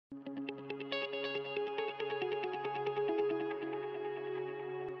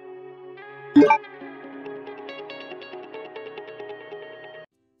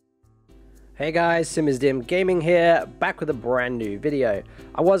Hey guys, SimmersDim Gaming here, back with a brand new video.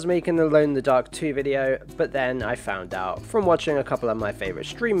 I was making the Alone in the Dark 2 video, but then I found out from watching a couple of my favourite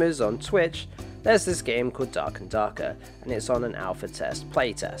streamers on Twitch, there's this game called Dark and Darker, and it's on an alpha test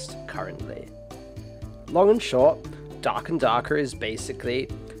playtest currently. Long and short, Dark and Darker is basically,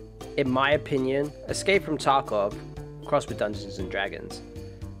 in my opinion, Escape from Tarkov crossed with Dungeons and Dragons.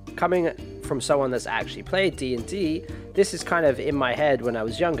 Coming from someone that's actually played D&D, this is kind of in my head when I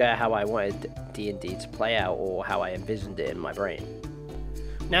was younger how I wanted D&D to play out, or how I envisioned it in my brain.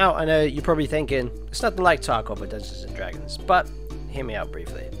 Now, I know you're probably thinking, it's nothing like Tarkov or Dungeons and Dragons, but hear me out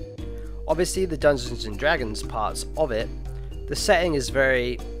briefly. Obviously, the Dungeons and Dragons parts of it, the setting is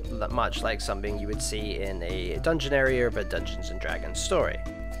very much like something you would see in a dungeon area of a Dungeons and Dragons story.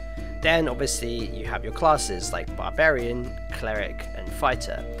 Then obviously you have your classes like Barbarian, Cleric and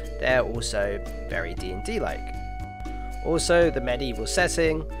Fighter. They're also very D&D like. Also the medieval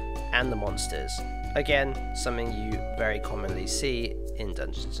setting and the monsters. Again, something you very commonly see in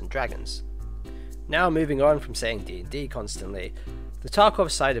Dungeons and Dragons. Now moving on from saying D&D constantly, the Tarkov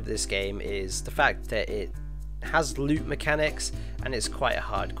side of this game is the fact that it has loot mechanics and it's quite a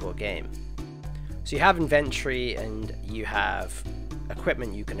hardcore game. So you have inventory and you have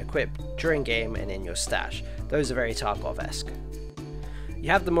equipment you can equip during game and in your stash. Those are very Tarkov-esque. You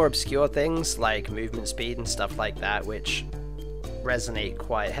have the more obscure things like movement speed and stuff like that, which resonate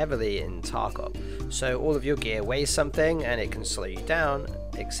quite heavily in Tarkov. So all of your gear weighs something and it can slow you down,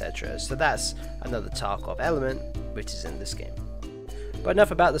 etc. So that's another Tarkov element which is in this game. But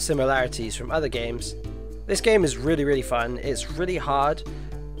enough about the similarities from other games. This game is really fun. It's really hard,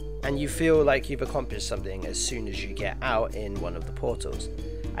 and you feel like you've accomplished something as soon as you get out in one of the portals.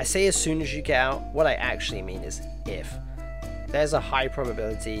 I say as soon as you get out, what I actually mean is if. There's a high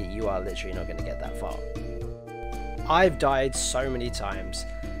probability you are literally not going to get that far. I've died so many times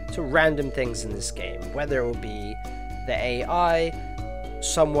to random things in this game, whether it will be the AI,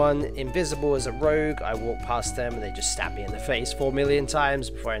 someone invisible as a rogue, I walk past them and they just stab me in the face 4 million times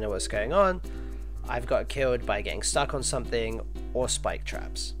before I know what's going on. I've got killed by getting stuck on something, or spike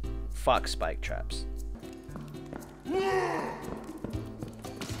traps. Fuck spike traps.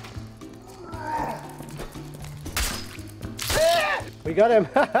 We got him!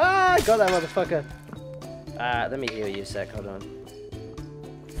 Haha! Got that motherfucker! Let me heal you a sec, hold on.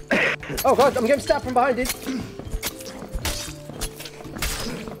 Oh god, I'm getting stabbed from behind, dude!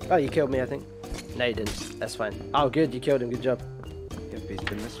 Oh, you killed me, I think. No, you didn't. That's fine. Oh, good, you killed him, good job. Yep, he's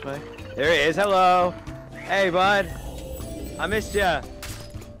been this way. There he is, hello! Hey, bud! I missed ya!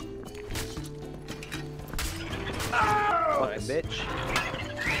 Fucking bitch.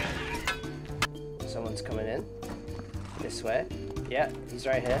 Someone's coming in. This way. Yeah, he's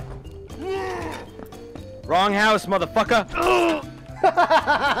right here. Wrong house, motherfucker!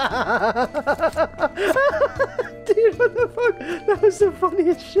 Dude, what the fuck? That was the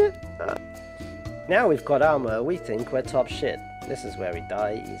funniest shit. Now we've got armor, we think we're top shit. This is where we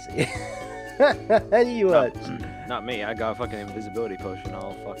die easy. And you watch. Not me, I got a fucking invisibility potion.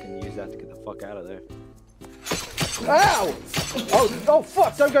 I'll fucking use that to get the fuck out of there. Ow! Oh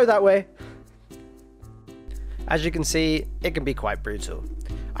fuck, don't go that way. As you can see, it can be quite brutal.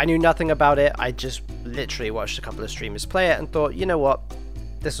 I knew nothing about it, I just literally watched a couple of streamers play it and thought, you know what,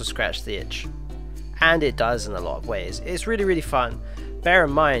 this will scratch the itch. And it does in a lot of ways. It's really fun. Bear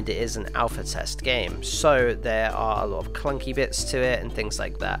in mind it is an alpha test game, so there are a lot of clunky bits to it and things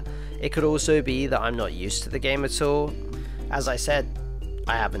like that. It could also be that I'm not used to the game at all. As I said,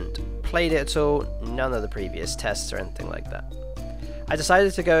 I haven't played it at all, none of the previous tests or anything like that. I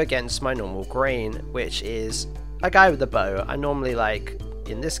decided to go against my normal grain, which is a guy with a bow. I normally like,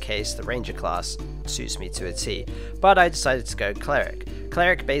 in this case, the ranger class suits me to a T, but I decided to go cleric.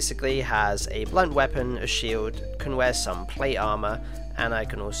 Cleric basically has a blunt weapon, a shield, can wear some plate armor, and I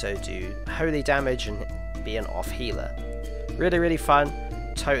can also do holy damage and be an off healer. Really fun,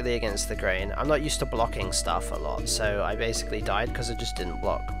 totally against the grain. I'm not used to blocking stuff a lot, so I basically died because I just didn't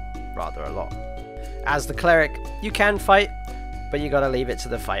block rather a lot. As the cleric, you can fight, but you gotta leave it to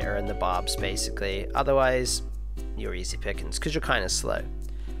the fighter and the barbs basically, otherwise you're easy pickings because you're kind of slow.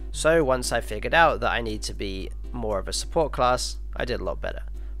 So once I figured out that I need to be more of a support class, I did a lot better.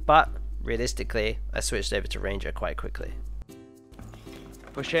 But realistically, I switched over to ranger quite quickly.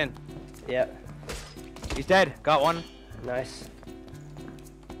 Push in. Yep. He's dead. Got one. Nice.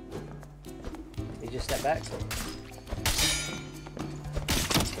 You just step back.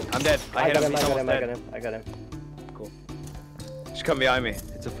 I'm dead. I hit him. I got him. Cool. Just come behind me.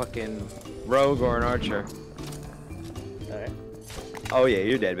 It's a fucking rogue or an archer. Alright. Oh yeah,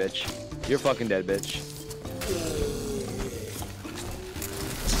 you're dead, bitch. You're fucking dead, bitch.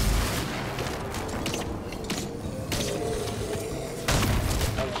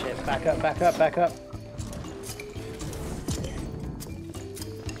 Oh shit, back up, back up, back up.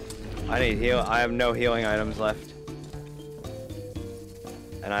 I need heal. I have no healing items left.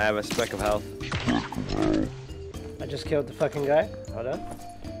 And I have a speck of health. I just killed the fucking guy. Hold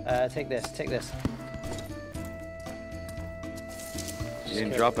on. Take this, take this. You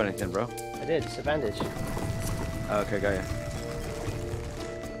didn't drop anything, bro. I did, it's a bandage. Oh, okay, got you.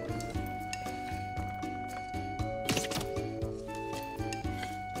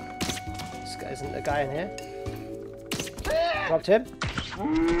 Isn't the guy in here? Dropped him.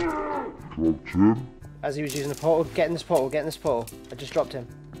 Dropped him. As he was using the portal. Get in this portal, get in this portal. I just dropped him.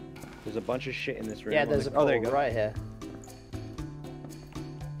 There's a bunch of shit in this room. Yeah, there's a oh, there you portal go. right here.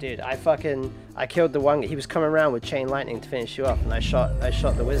 Dude, I killed the one. He was coming around with chain lightning to finish you off, and I shot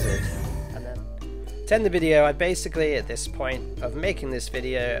the wizard. And then to end the video, I basically at this point of making this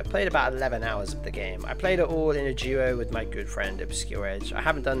video, I played about 11 hours of the game. I played it all in a duo with my good friend Obscure Edge. I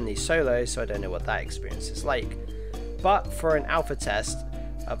haven't done any solo, so I don't know what that experience is like. But for an alpha test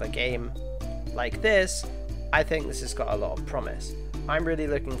of a game like this, I think this has got a lot of promise. I'm really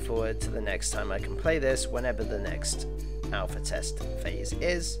looking forward to the next time I can play this, whenever the next alpha test phase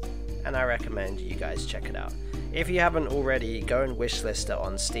is, and I recommend you guys check it out. If you haven't already, go and wishlist it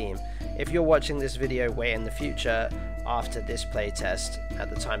on Steam. If you're watching this video way in the future after this playtest at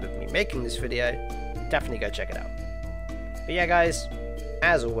the time of me making this video, definitely go check it out. But yeah guys,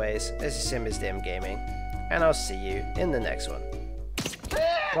 as always, this is SimizDM Gaming, and I'll see you in the next one.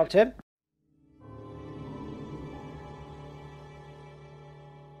 Dropped him.